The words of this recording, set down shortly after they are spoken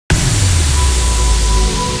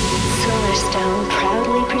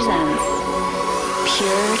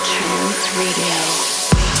Pure Trance Radio.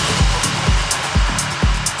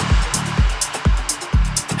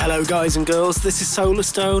 Hello guys and girls, this is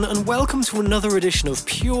Solarstone and welcome to another edition of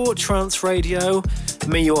Pure Trance Radio.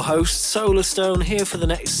 Me, your host, Solarstone, here for the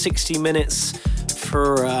next 60 minutes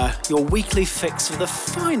for your weekly fix of the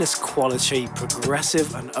finest quality,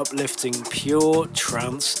 progressive and uplifting pure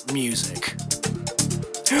trance music.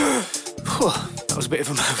 That was a bit of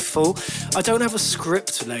a mouthful. I don't have a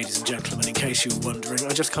script, ladies and gentlemen, in case you were wondering. I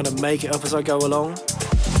just kind of make it up as I go along.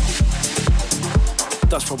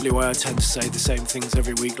 That's probably why I tend to say the same things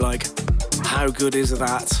every week, like, how good is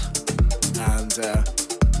that? And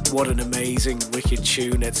what an amazing, wicked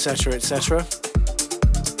tune, etc., etc.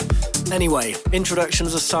 Anyway,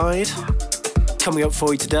 introductions aside, coming up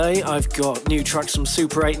for you today, I've got new tracks from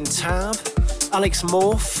Super 8 and Tab, Alex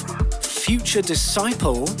Morph, Future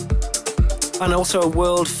Disciple, and also a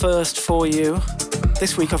world first for you.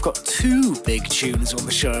 This week I've got two big tunes on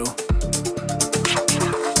the show.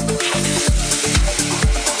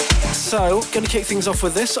 So, going to kick things off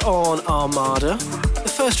with this on Armada.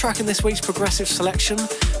 The first track in this week's progressive selection.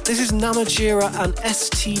 This is Namajira and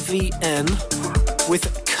STVN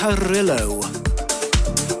with Carrillo.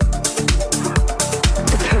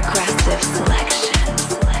 The progressive selection.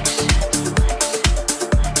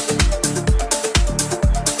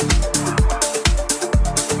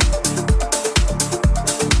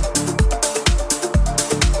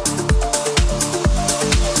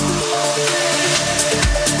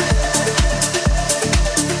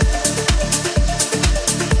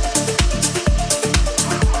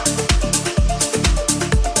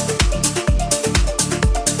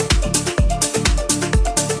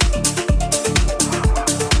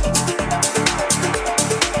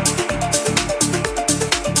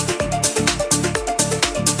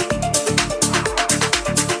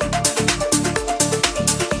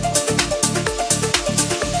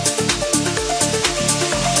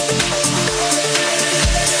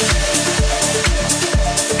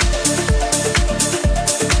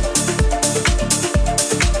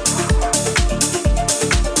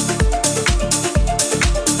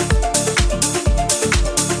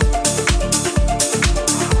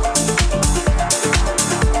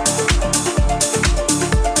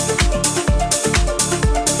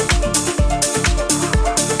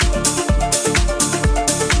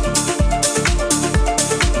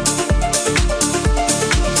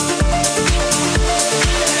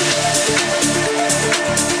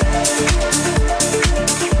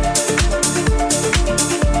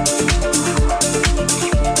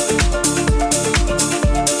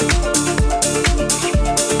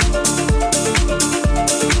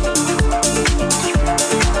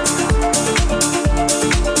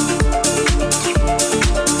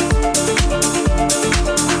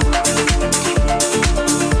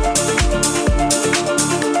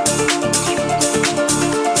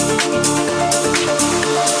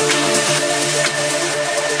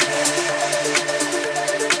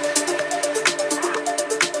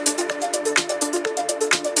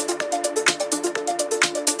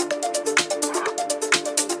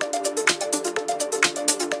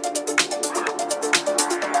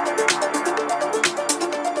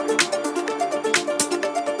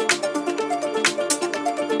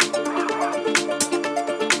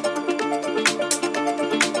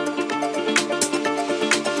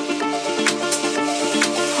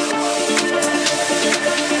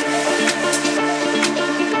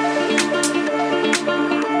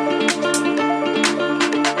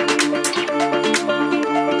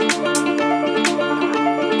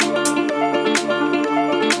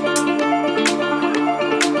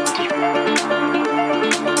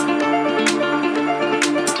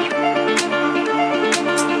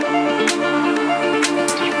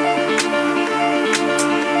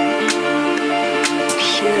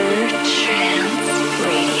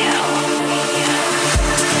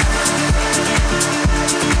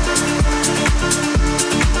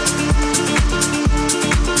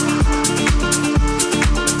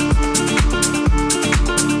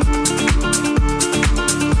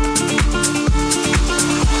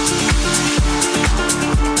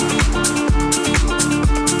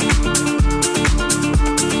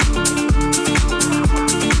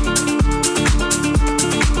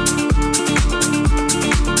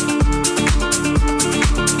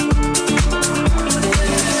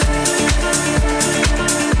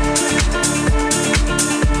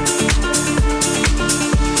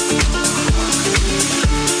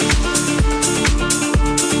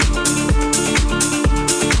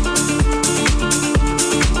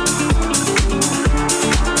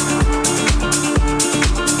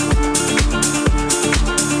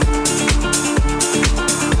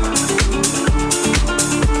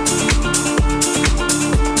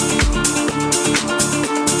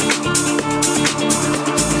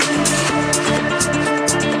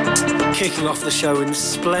 Kicking off the show in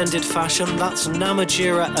splendid fashion, that's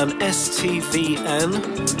Namatjira and STVN.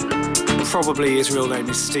 Probably his real name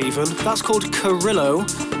is Stephen. That's called Carrillo,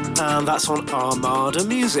 and that's on Armada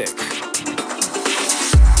Music.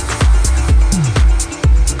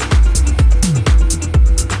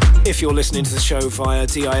 If you're listening to the show via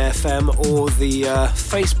DIFM or the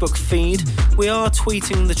Facebook feed, we are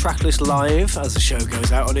tweeting the tracklist live as the show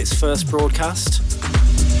goes out on its first broadcast.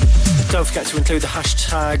 Don't forget to include the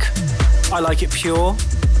hashtag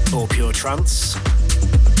 #ILikeItPure or Pure Trance.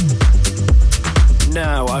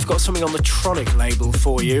 Now, I've got something on the Tronic label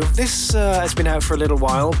for you. This has been out for a little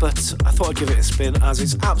while, but I thought I'd give it a spin as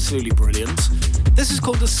it's absolutely brilliant. This is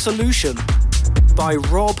called The Solution by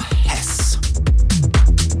Rob Hess.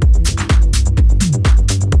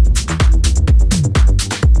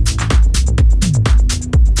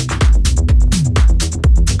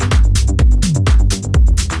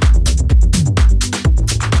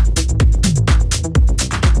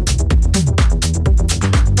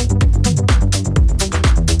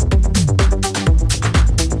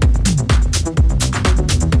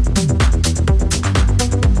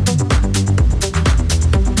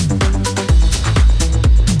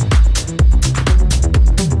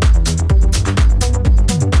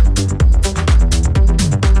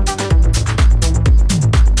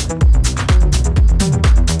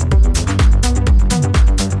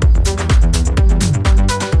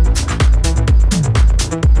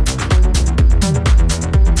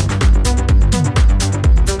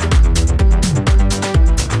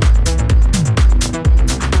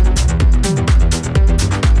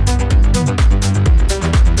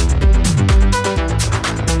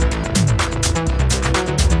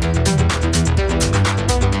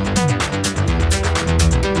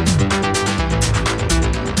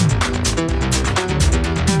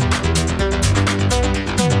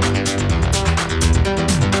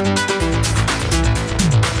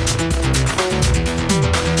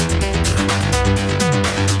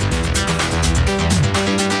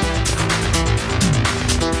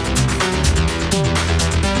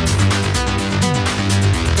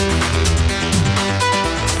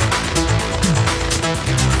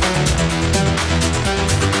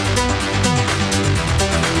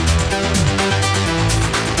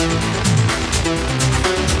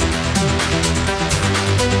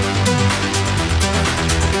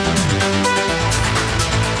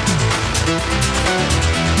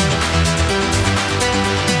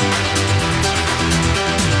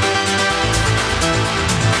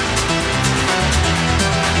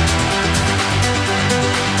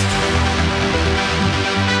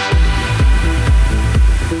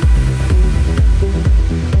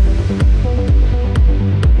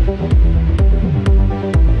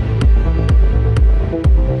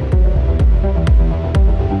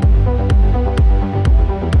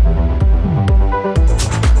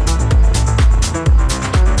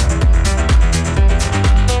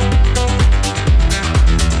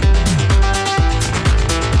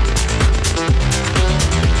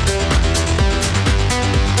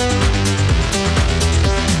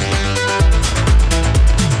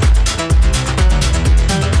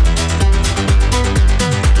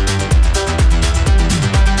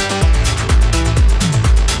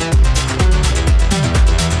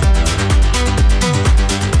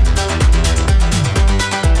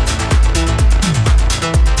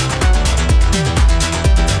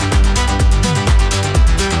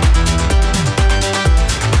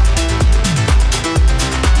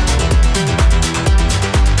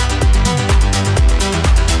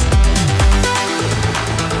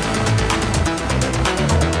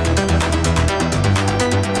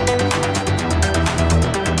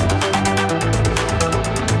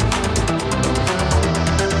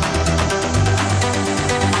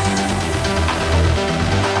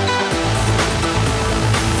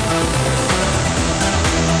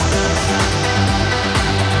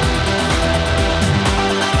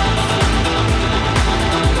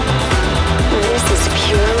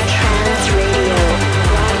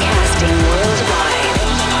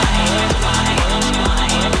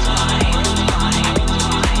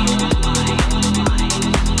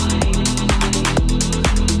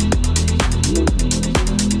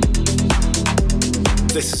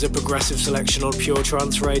 This is a progressive selection on Pure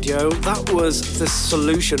Trance Radio. That was The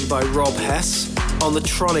Solution by Rob Hess on the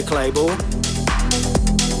Tronic label.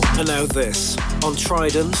 And now this, on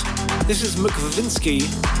Trident. This is McVinsky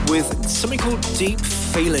with something called Deep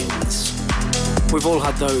Feelings. We've all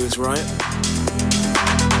had those, right?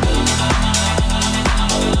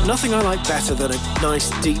 Nothing I like better than a nice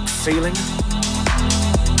deep feeling.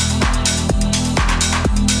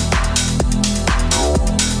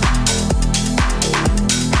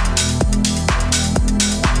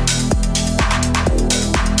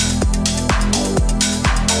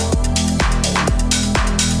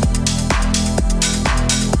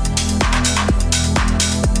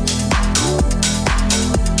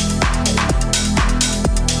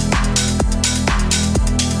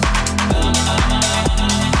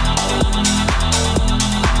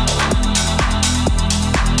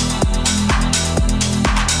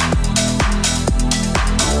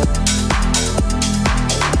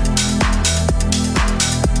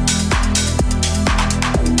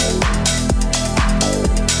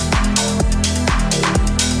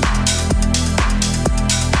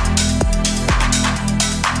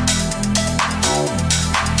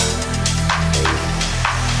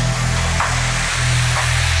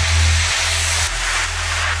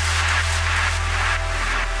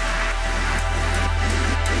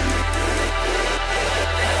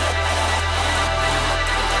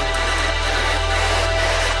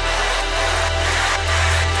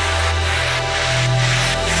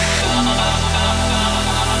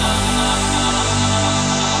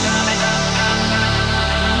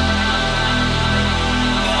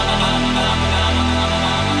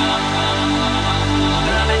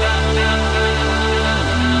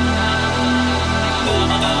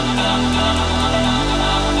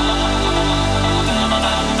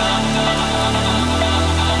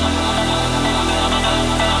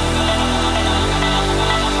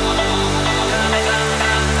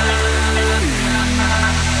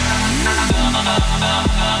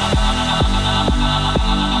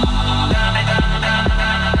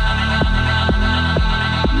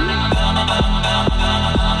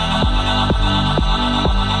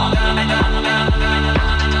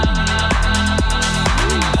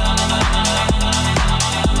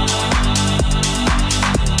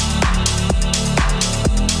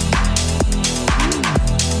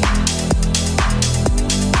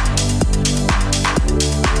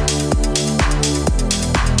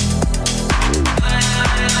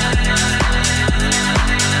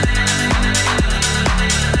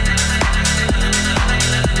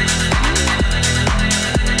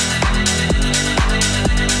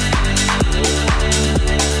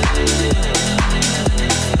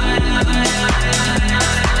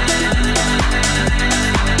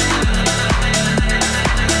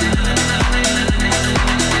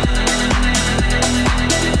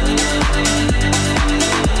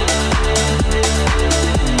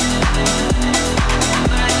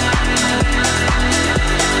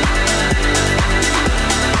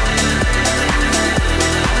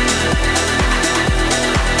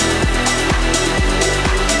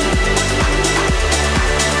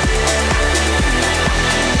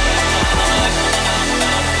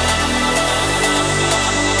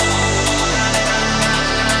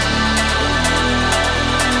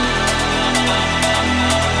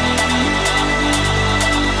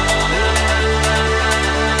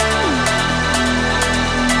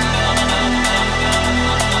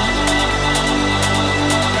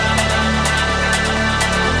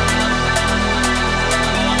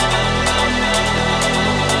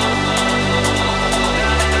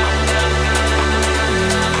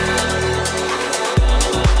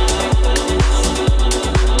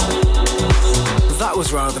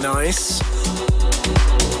 nice.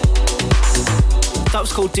 That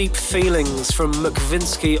was called Deep Feelings from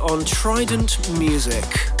McVinsky on Trident Music.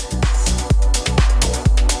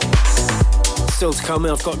 Still to come,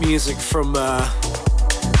 I've got music from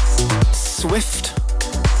Swift,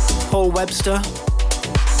 Paul Webster,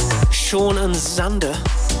 Sean and Xander.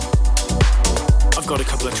 I've got a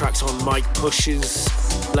couple of tracks on Mike Push's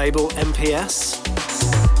label MPS.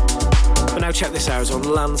 But now check this out on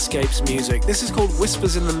Landscapes Music. This is called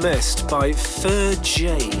Whispers in the Mist by Fur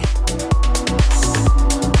J.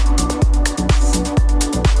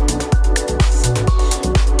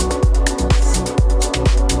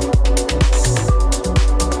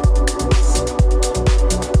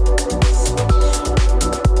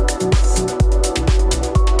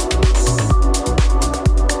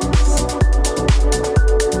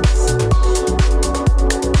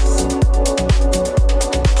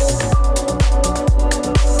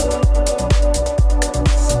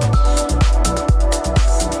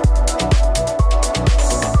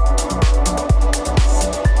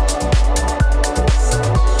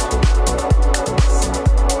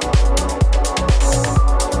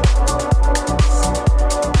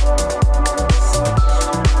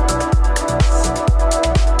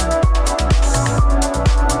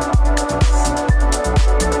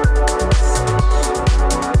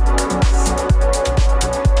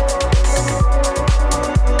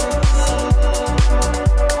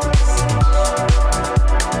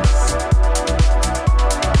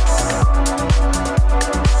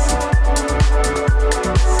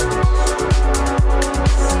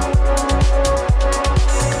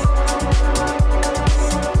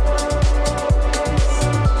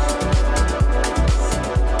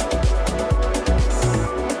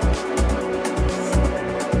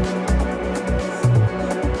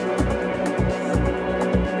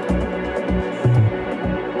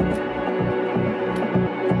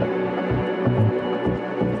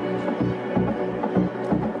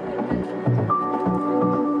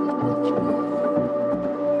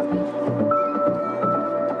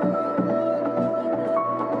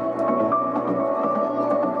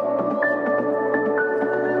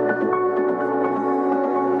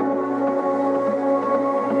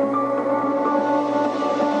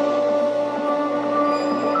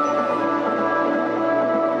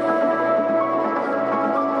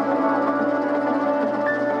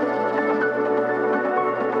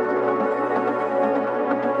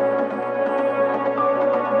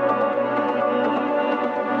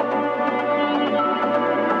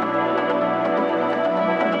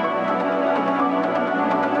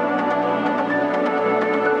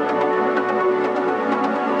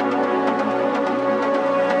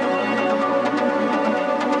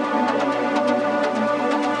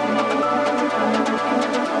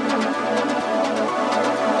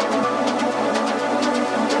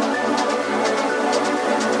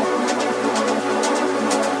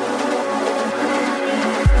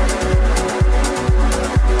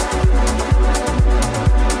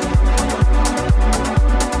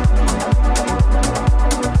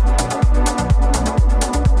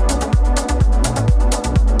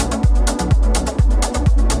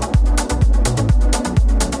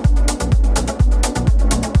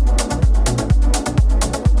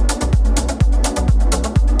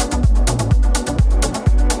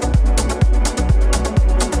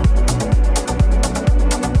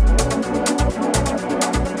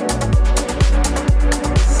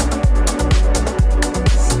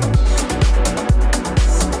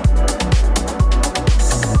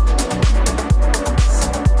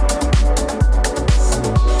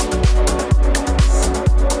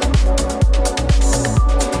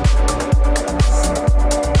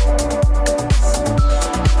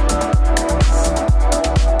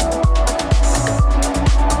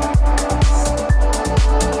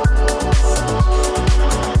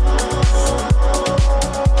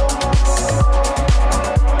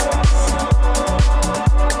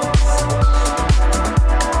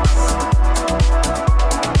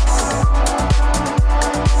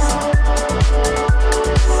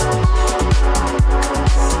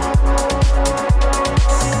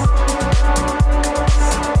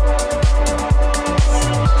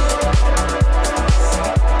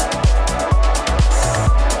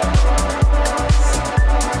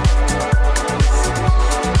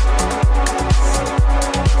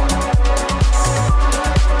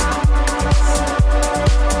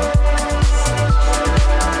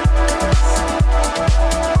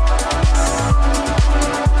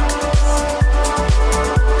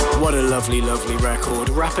 lovely record.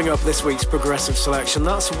 Wrapping up this week's progressive selection,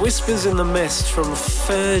 that's Whispers in the Mist from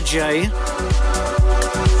Fur J.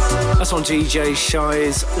 That's on DJ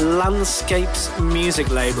Shy's Landscapes music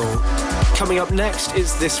label. Coming up next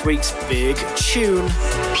is this week's big tune.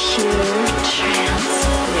 Pure Trance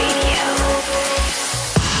Radio.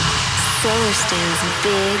 Solarstone's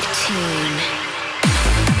big tune.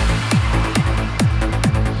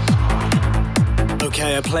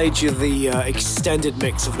 Okay, I played you the extended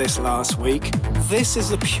mix of this last week. This is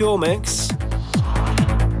the pure mix.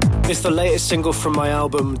 It's the latest single from my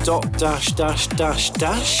album Dot Dash Dash Dash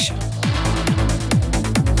Dash.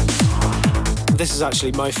 This is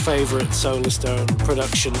actually my favourite Solarstone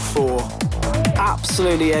production for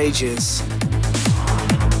absolutely ages.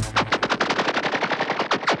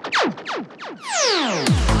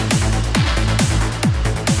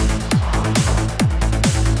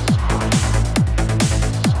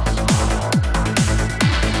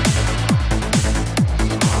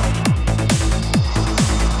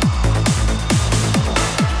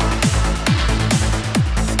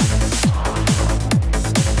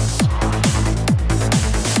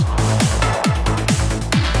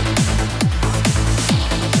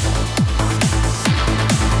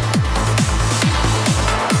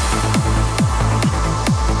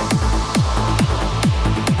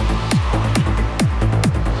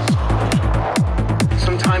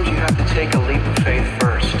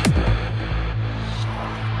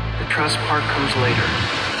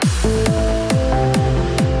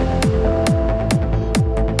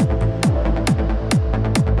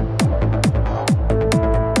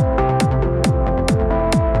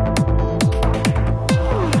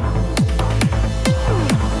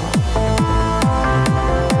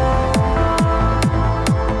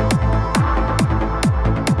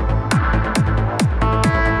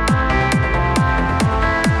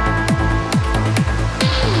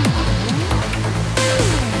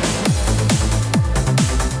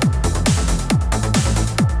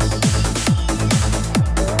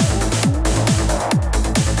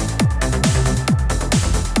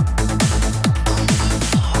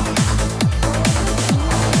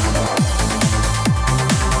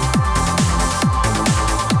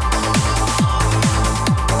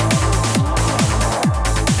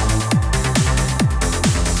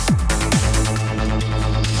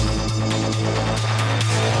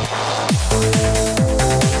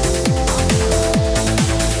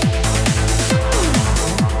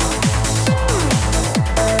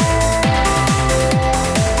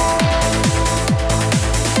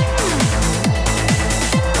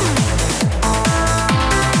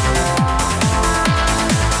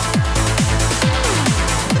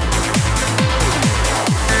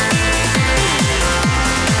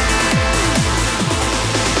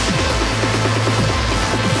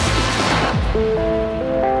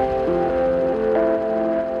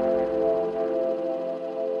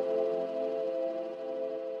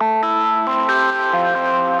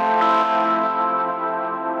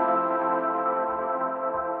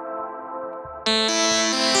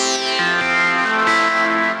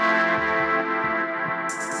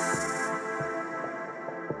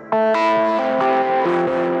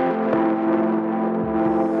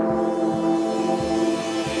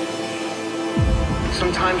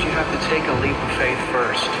 Sometimes you have to take a leap of faith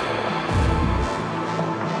first.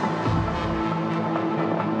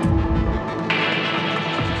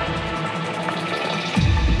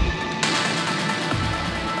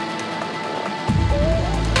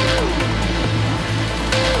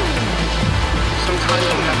 Sometimes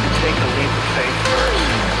you have to take a leap of faith first.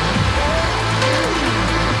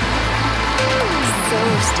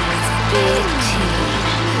 Solarstone's big tune.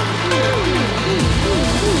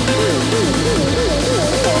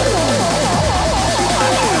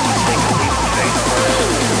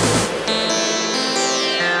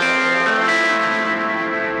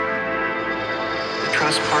 The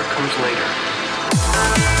trust part comes later.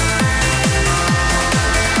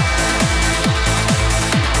 Solarstone's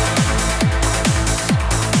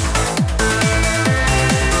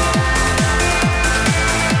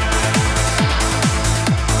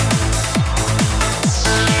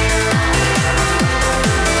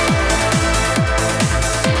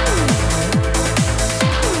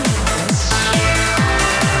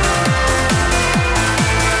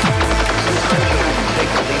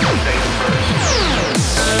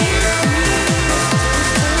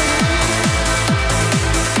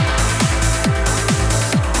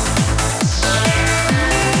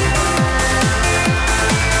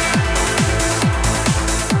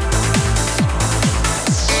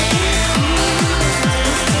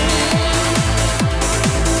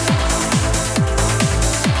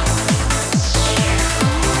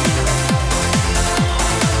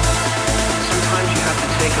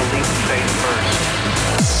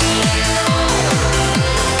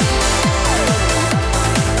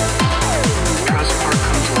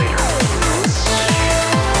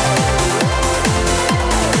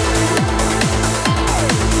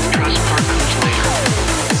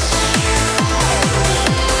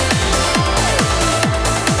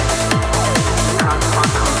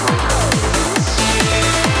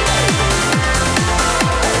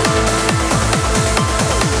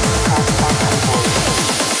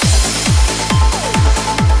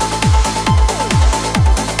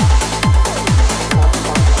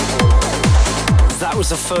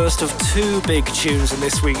first of two big tunes in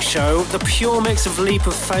this week's show. The pure mix of Leap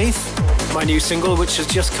of Faith, my new single which has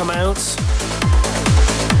just come out.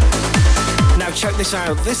 Now check this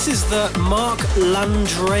out. This is the Mark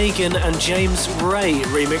Landragin and James Ray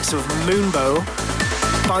remix of Moonbow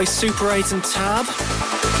by Super 8 and Tab.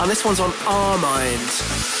 And this one's on Our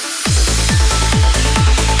Mind.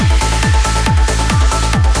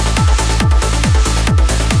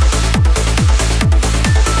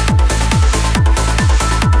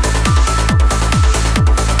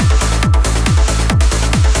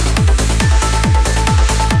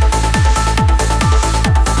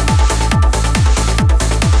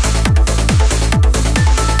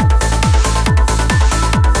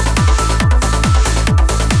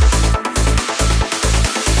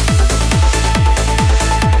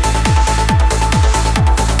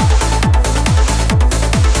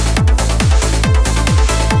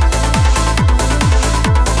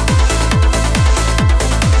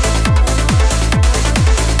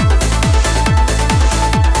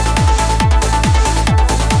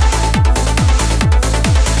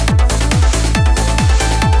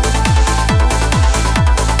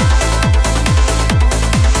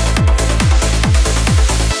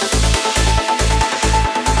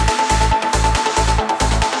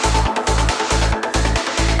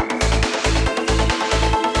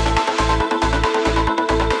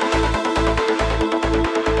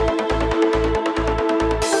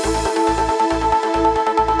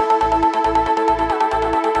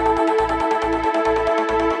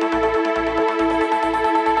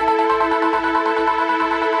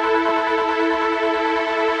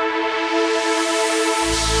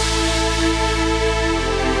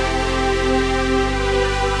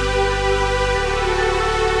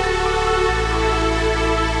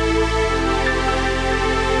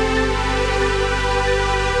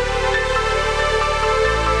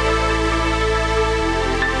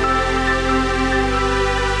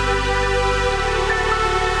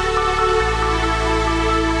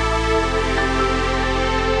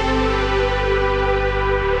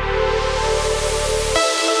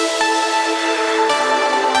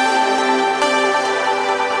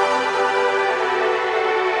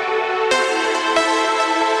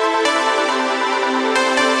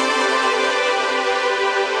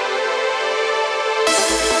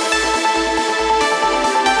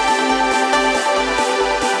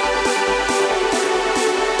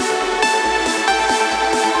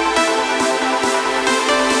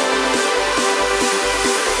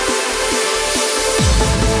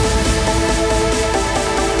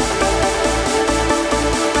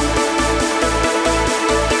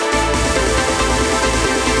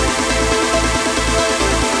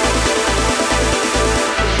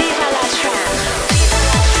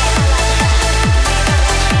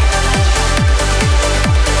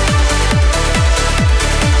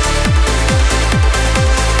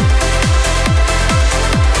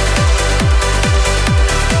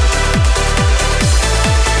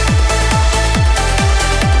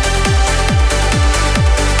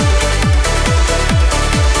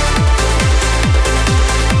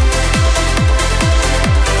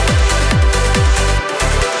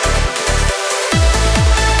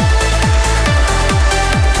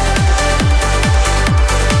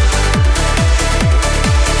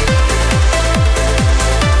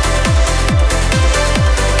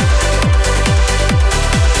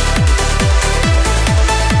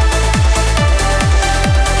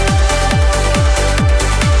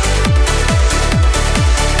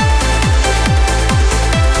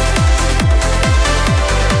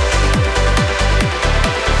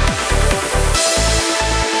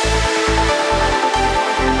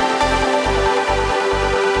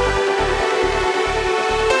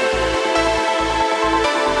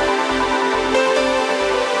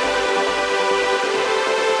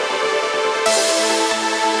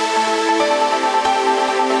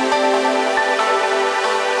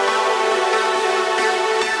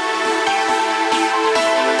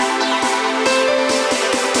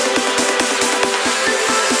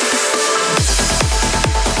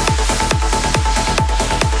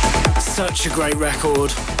 Such a great record.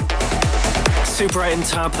 Super 8 and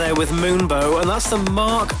Tab there with Moonbow, and that's the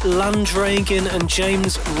Mark Landragin and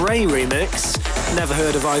James Ray remix. Never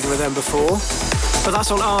heard of either of them before, but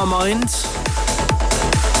that's on Our Mind.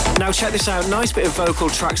 Now check this out, nice bit of vocal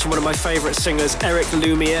tracks from one of my favourite singers, Eric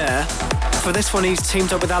Lumiere. For this one he's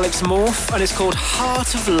teamed up with Alex Morph, and it's called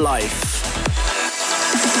Heart of Life.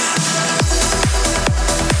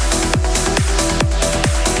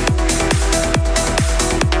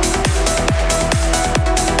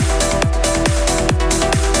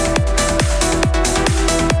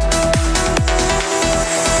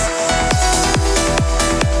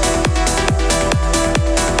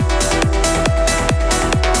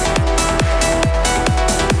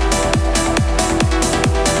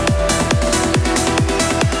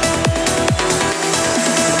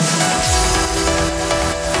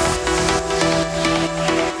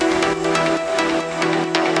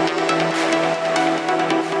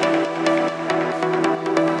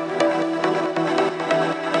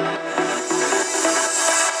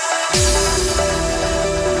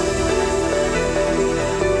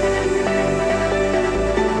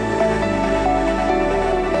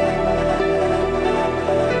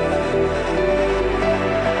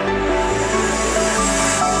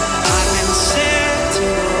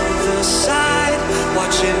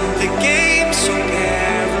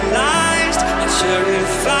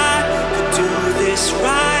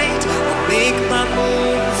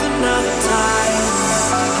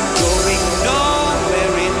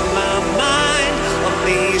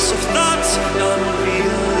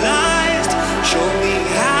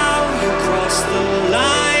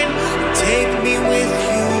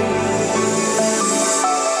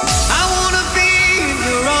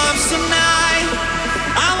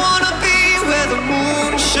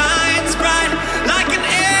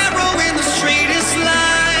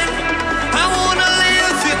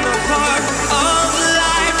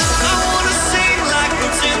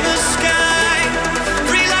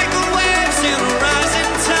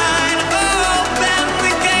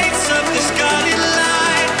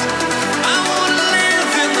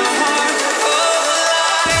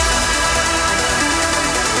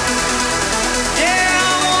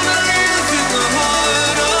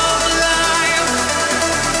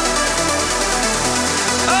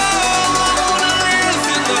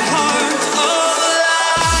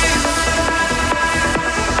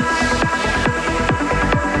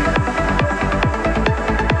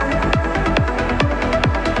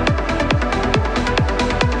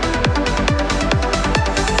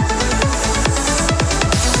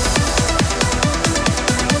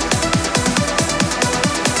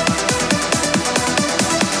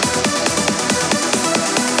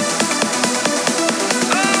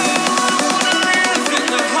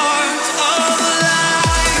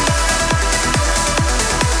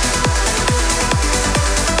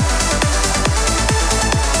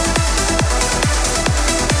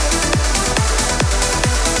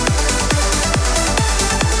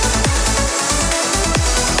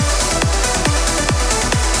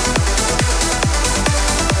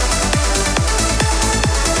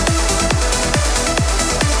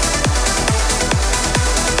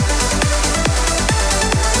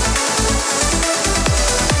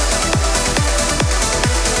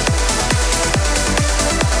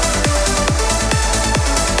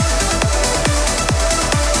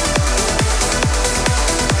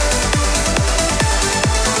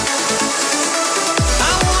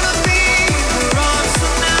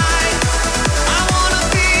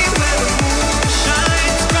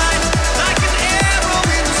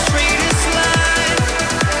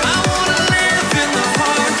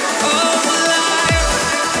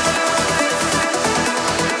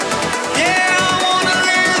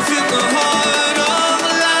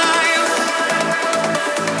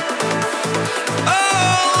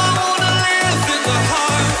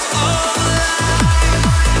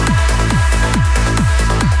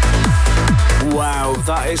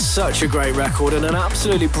 such a great record and an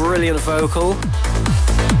absolutely brilliant vocal.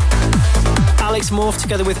 Alex Morph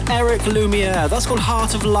together with Eric Lumiere. That's called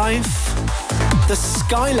Heart of Life. The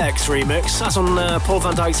Skylex remix, that's on Paul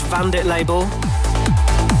Van Dyk's Vandit label.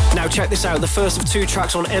 Now check this out, the first of 2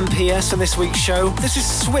 tracks on MPS in this week's show. This is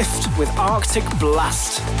Swift with Arctic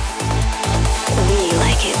Blast. We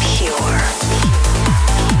like it pure.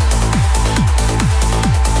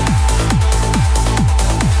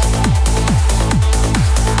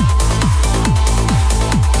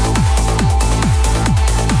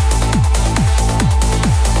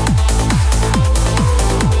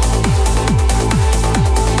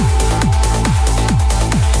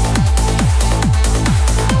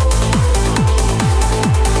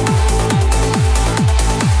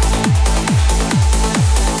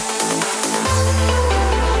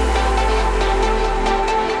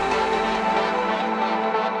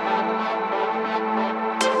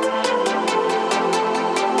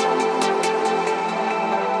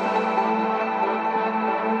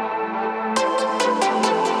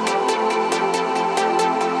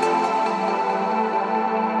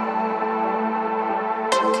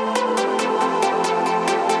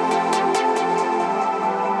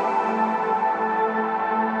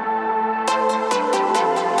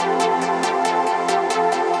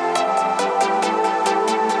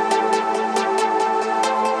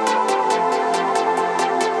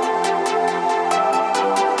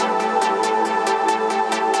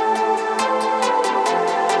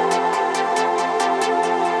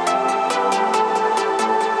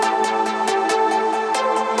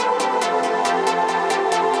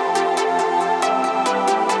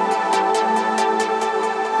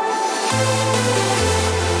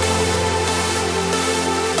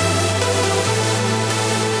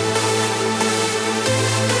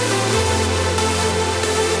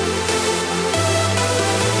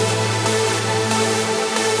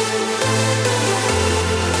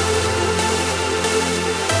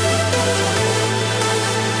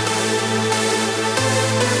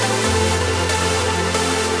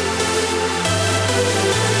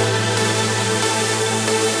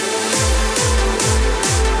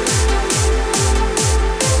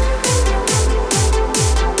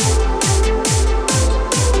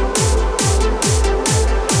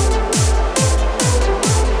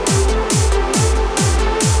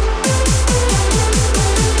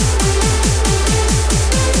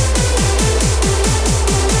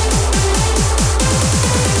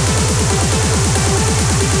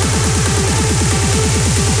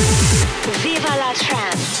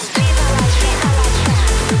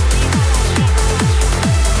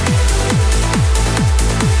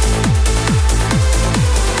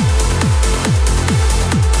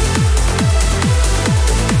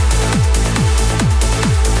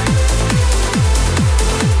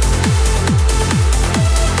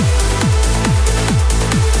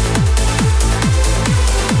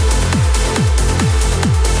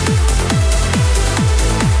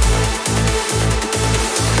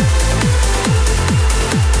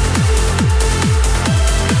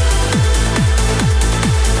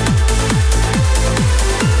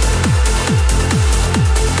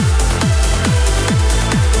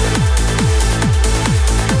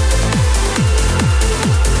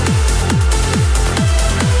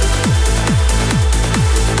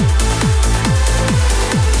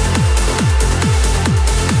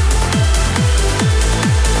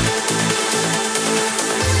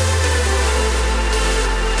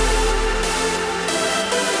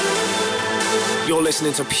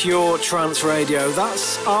 Listening to Pure Trance Radio.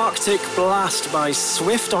 That's Arctic Blast by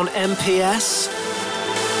Swift on MPS.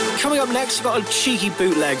 Coming up next, I've got a cheeky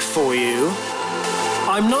bootleg for you.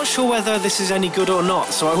 I'm not sure whether this is any good or not,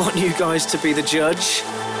 so I want you guys to be the judge.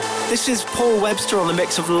 This is Paul Webster on the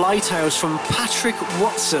mix of Lighthouse from Patrick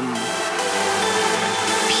Watson.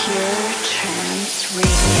 Pure Trance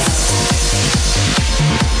Radio.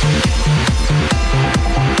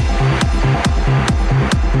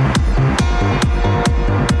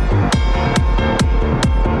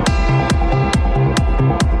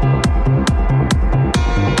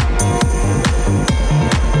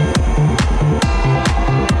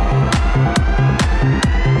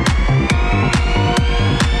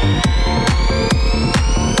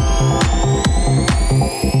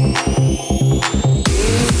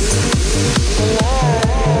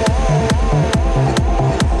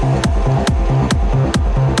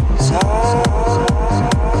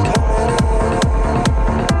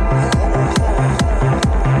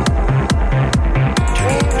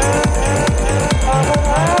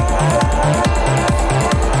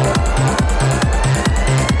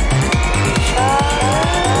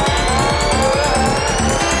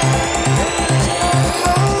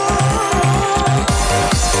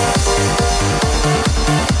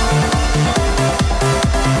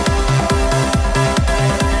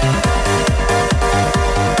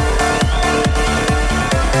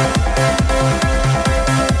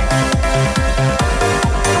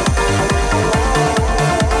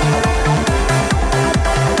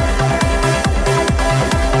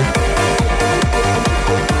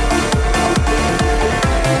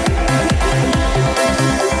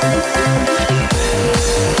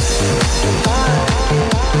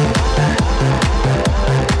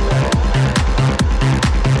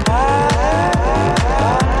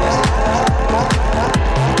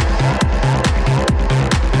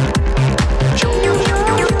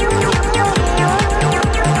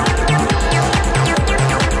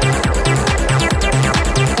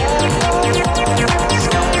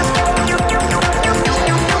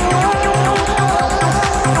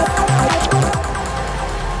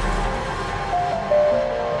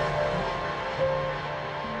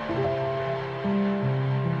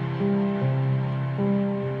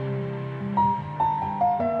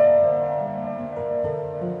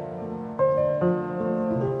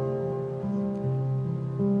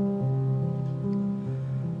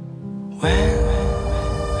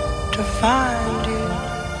 to find you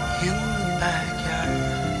in the backyard.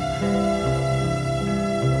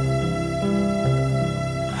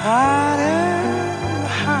 Hiding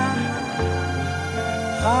behind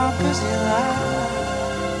our busy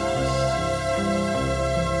lives,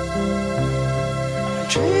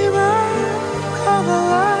 dreaming of the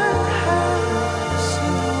lighthouse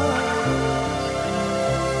in the world.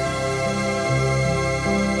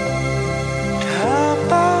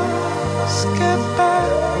 Help us get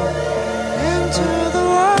back into the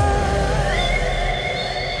world.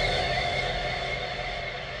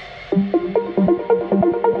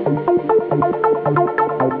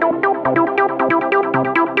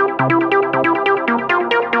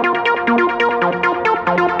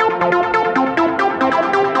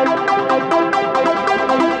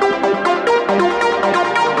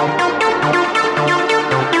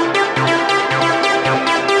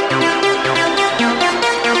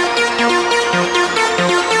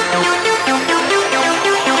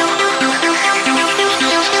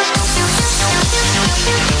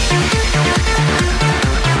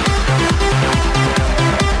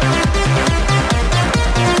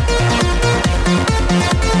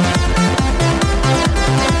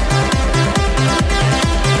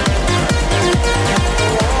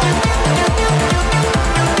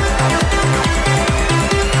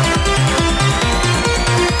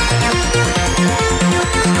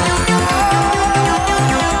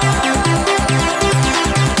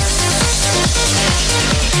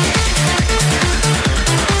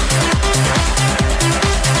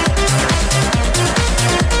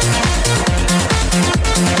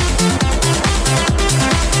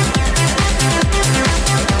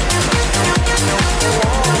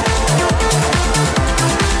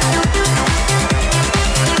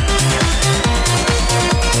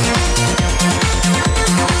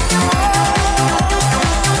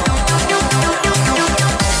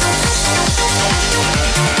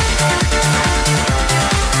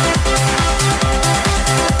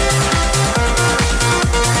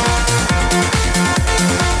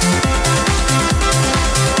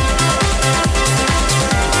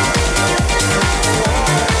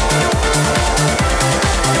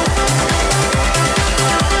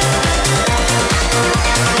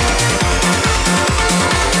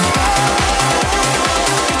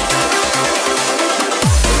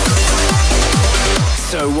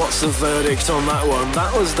 The verdict on that one.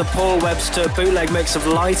 That was the Paul Webster bootleg mix of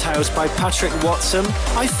Lighthouse by Patrick Watson.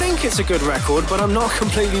 I think it's a good record, but I'm not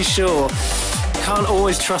completely sure. Can't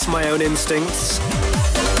always trust my own instincts.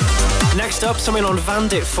 Next up, something on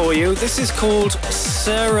Vandit for you. This is called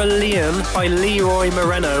Cerulean by Leroy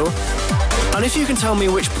Moreno. And if you can tell me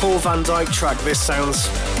which Paul Van Dyk track this sounds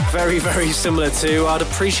very, very similar to, I'd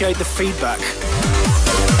appreciate the feedback.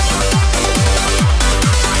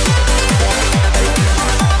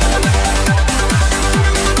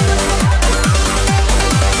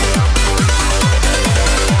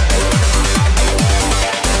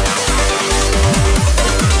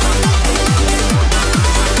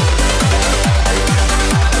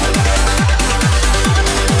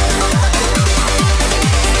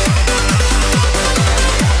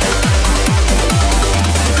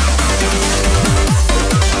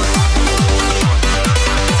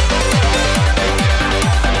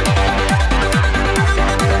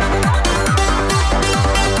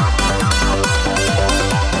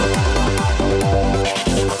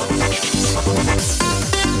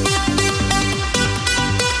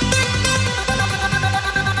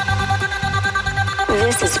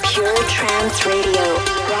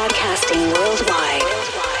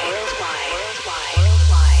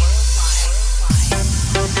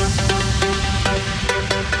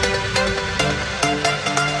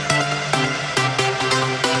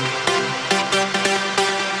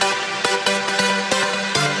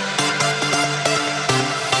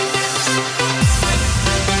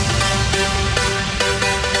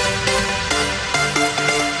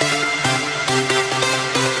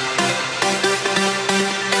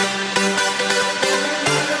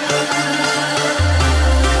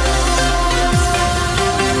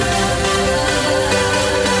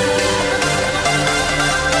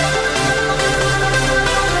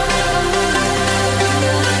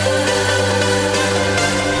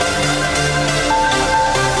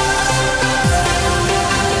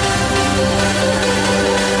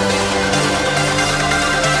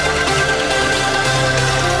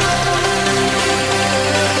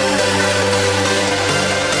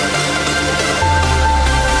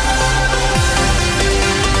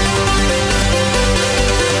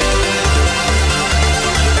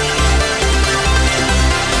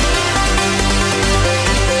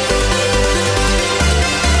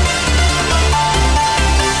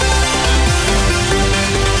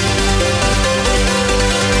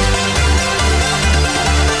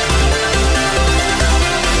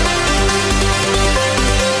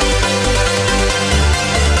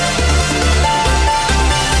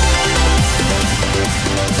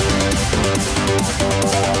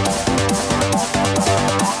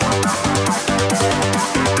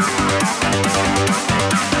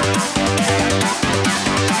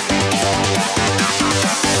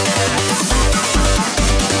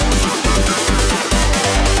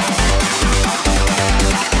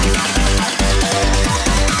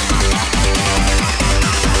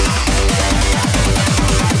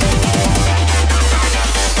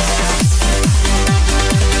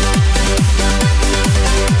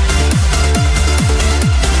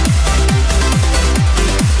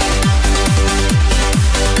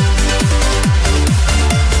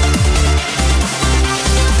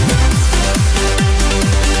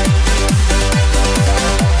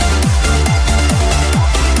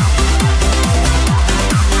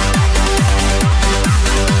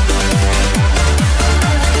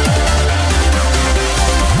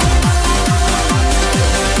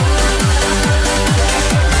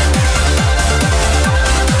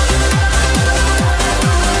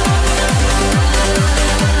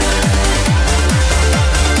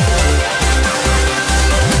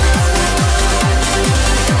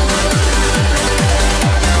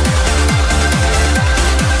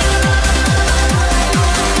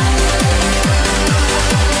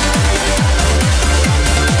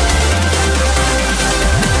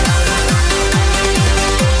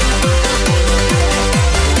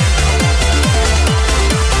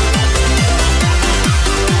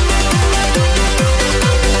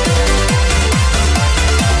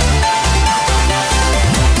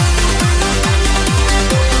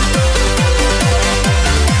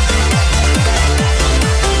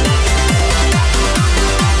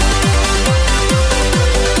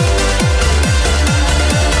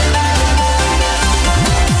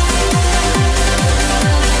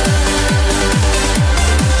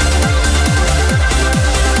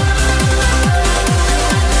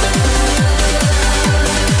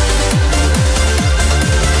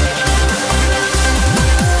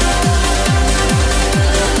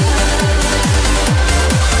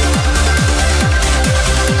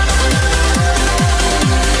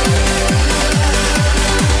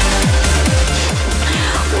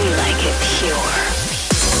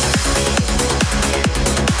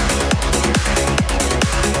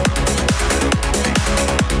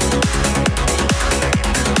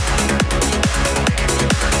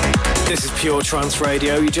 Pure Trance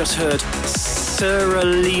Radio. You just heard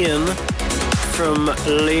Cerulean from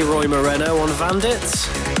Leroy Moreno on Vandit.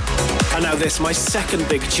 And now this, my second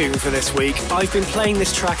big tune for this week. I've been playing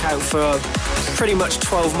this track out for pretty much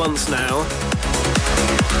 12 months now.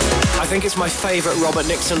 I think it's my favourite Robert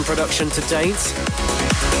Nixon production to date.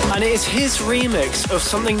 And it is his remix of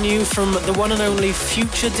something new from the one and only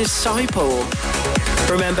Future Disciple.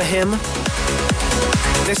 Remember him?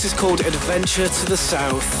 This is called Adventure to the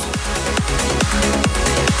South.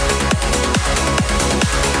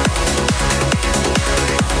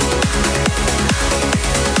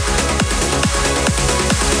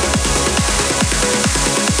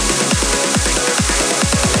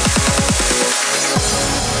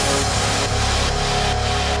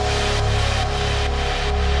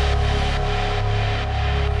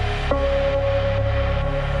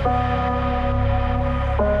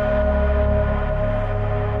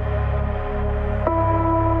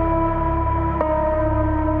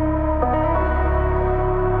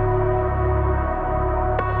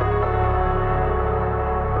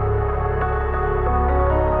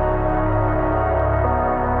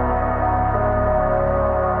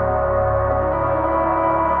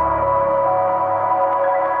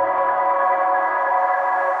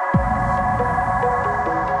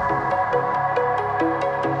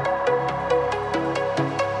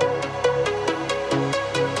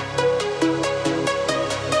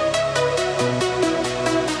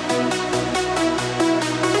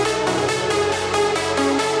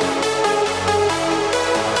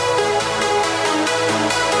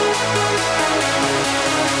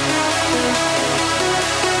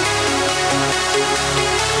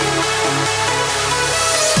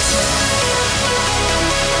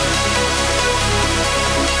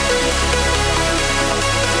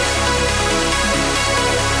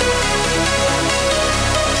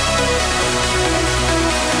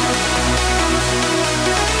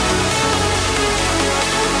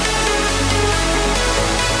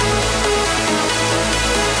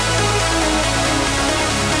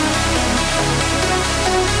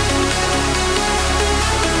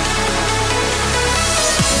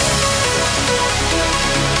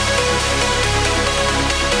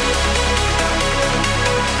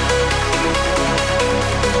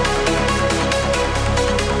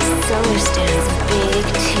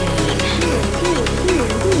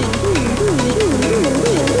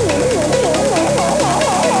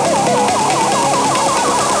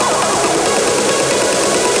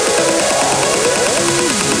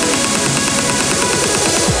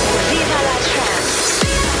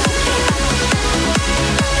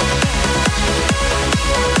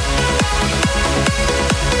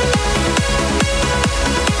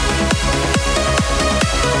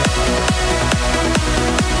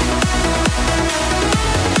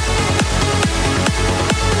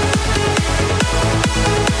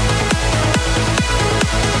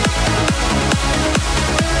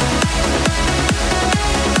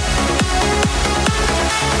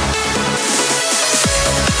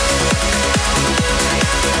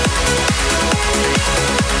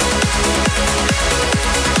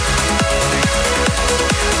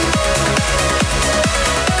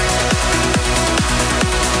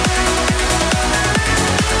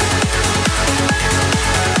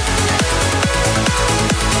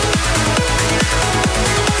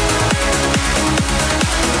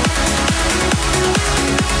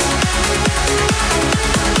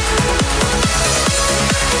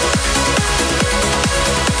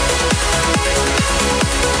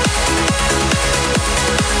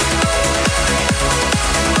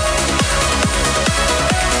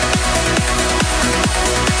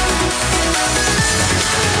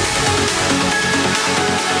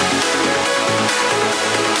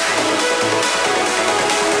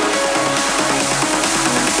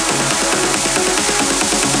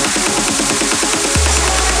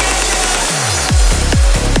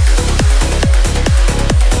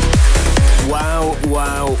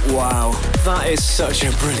 Such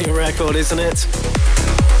a brilliant record, isn't it?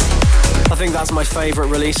 I think that's my favourite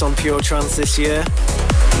release on Pure Trance this year.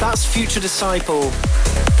 That's Future Disciple.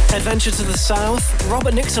 Adventure to the South,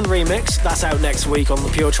 Robert Nixon remix. That's out next week on the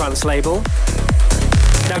Pure Trance label.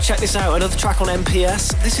 Now check this out, another track on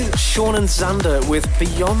MPS. This is Sean and Xander with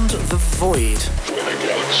Beyond the Void.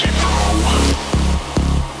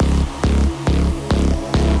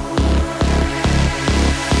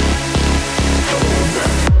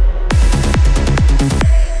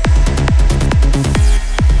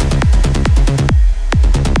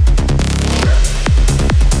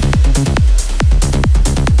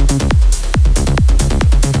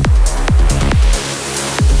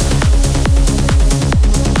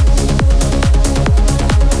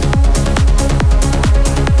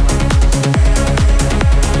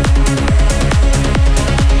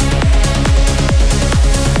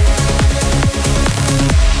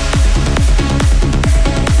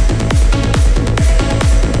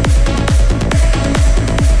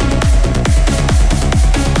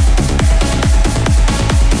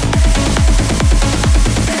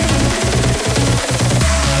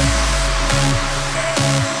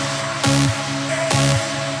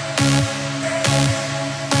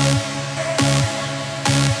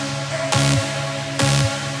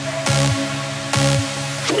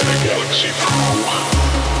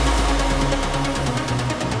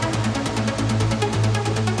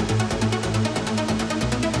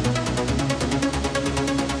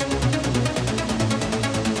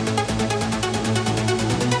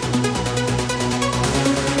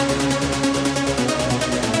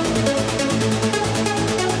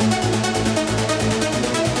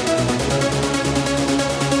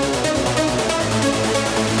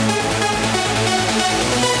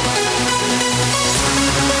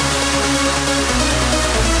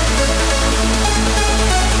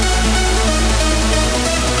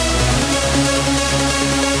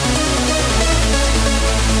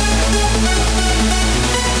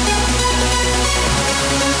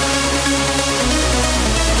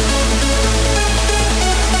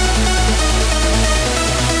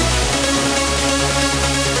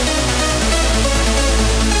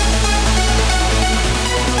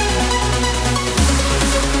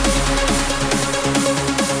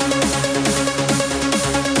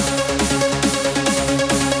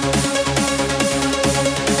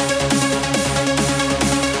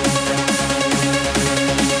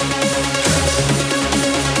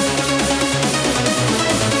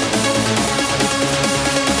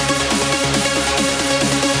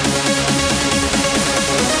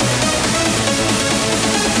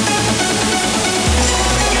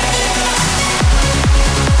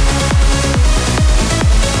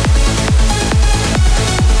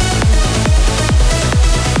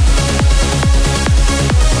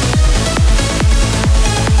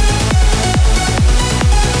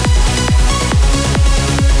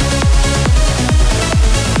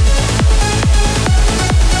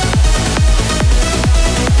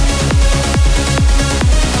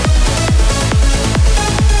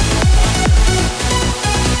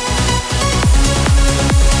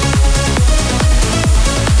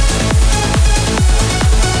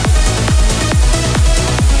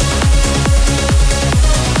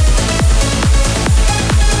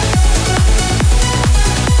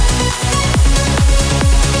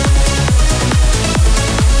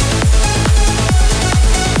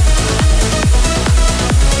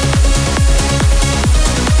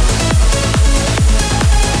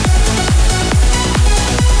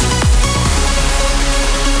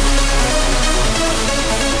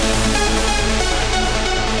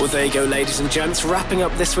 There you go, ladies and gents, wrapping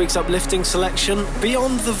up this week's uplifting selection,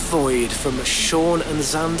 Beyond the Void from Sean and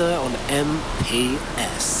Xander on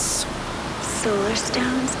MPS.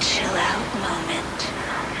 Solarstone's chill out moment.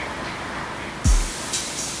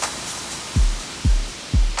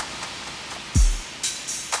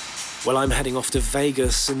 Well, I'm heading off to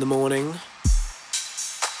Vegas in the morning.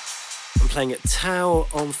 I'm playing at Tau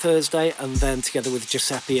on Thursday and then together with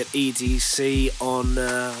Giuseppe at EDC on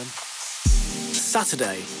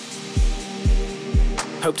Saturday.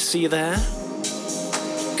 Hope to see you there.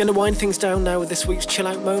 Going to wind things down now with this week's chill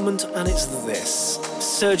out moment, and it's this.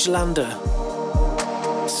 Serge Lander,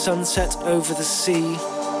 Sunset Over the Sea,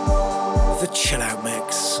 the chill out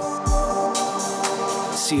mix.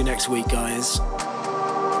 See you next week, guys.